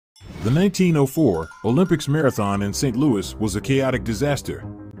The 1904 Olympics Marathon in St. Louis was a chaotic disaster.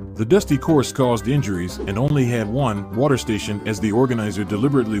 The dusty course caused injuries and only had one water station as the organizer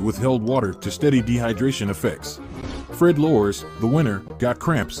deliberately withheld water to steady dehydration effects. Fred Lorz, the winner, got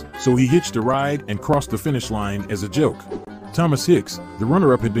cramps, so he hitched a ride and crossed the finish line as a joke. Thomas Hicks, the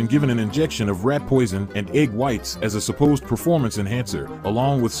runner-up, had been given an injection of rat poison and egg whites as a supposed performance enhancer,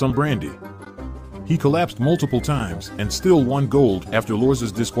 along with some brandy. He collapsed multiple times and still won gold after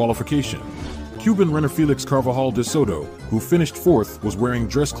Lorz's disqualification. Cuban runner Felix Carvajal de Soto, who finished fourth, was wearing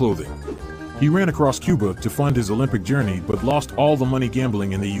dress clothing. He ran across Cuba to fund his Olympic journey but lost all the money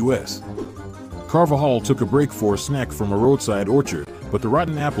gambling in the U.S. Carvajal took a break for a snack from a roadside orchard, but the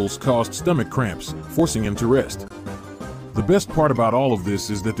rotten apples caused stomach cramps, forcing him to rest. The best part about all of this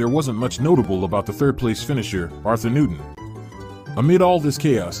is that there wasn't much notable about the third-place finisher, Arthur Newton. Amid all this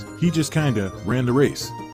chaos, he just kinda ran the race.